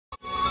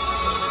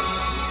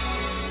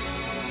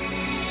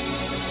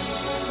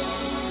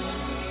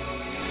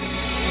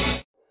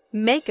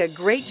Make a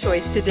great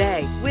choice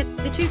today with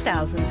the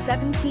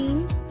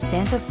 2017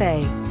 Santa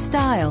Fe.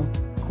 Style,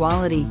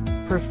 quality,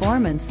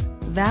 performance,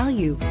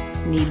 value.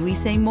 Need we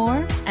say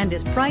more? And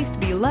is priced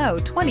below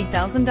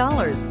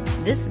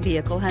 $20,000. This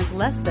vehicle has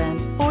less than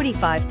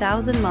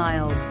 45,000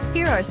 miles.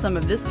 Here are some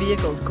of this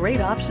vehicle's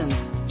great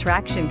options: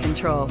 traction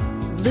control,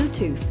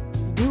 Bluetooth,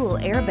 dual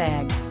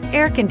airbags,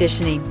 air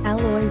conditioning,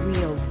 alloy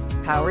wheels,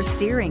 power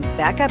steering,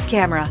 backup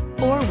camera,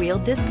 four-wheel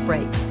disc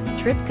brakes,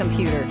 trip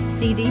computer,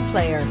 CD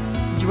player.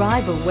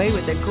 Drive away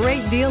with a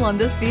great deal on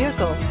this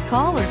vehicle.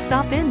 Call or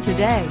stop in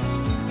today.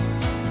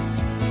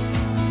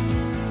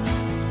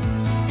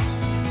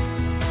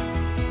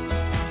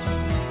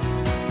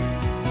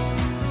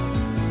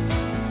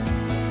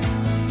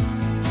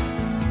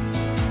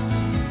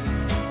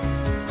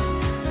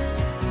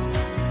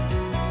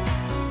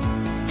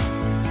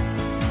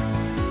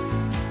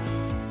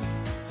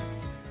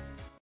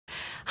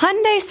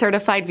 Hyundai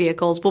certified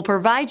vehicles will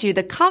provide you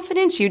the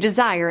confidence you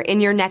desire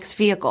in your next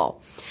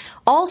vehicle.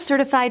 All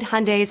certified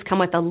Hyundais come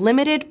with a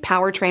limited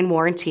powertrain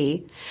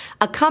warranty,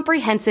 a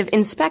comprehensive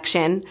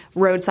inspection,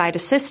 roadside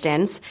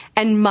assistance,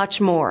 and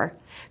much more.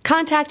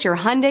 Contact your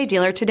Hyundai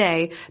dealer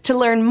today to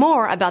learn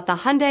more about the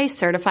Hyundai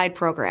Certified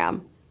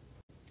Program.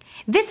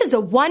 This is a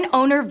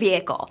one-owner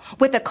vehicle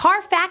with a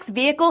Carfax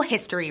Vehicle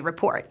History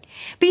Report.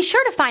 Be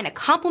sure to find a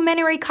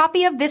complimentary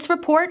copy of this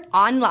report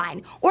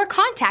online or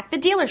contact the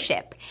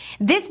dealership.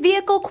 This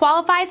vehicle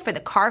qualifies for the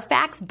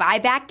Carfax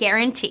Buyback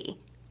Guarantee.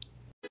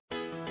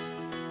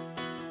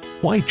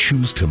 Why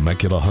choose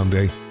Temecula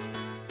Hyundai?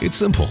 It's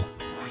simple.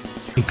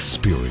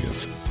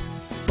 Experience.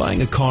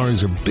 Buying a car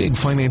is a big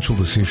financial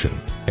decision,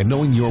 and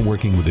knowing you're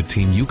working with a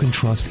team you can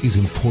trust is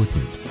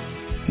important.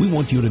 We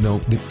want you to know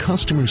that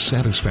customer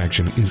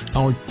satisfaction is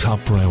our top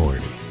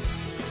priority.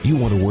 You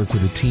want to work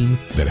with a team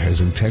that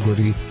has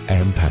integrity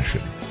and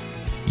passion.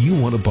 You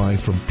want to buy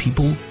from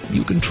people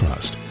you can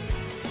trust.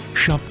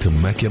 Shop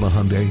Temecula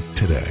Hyundai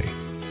today.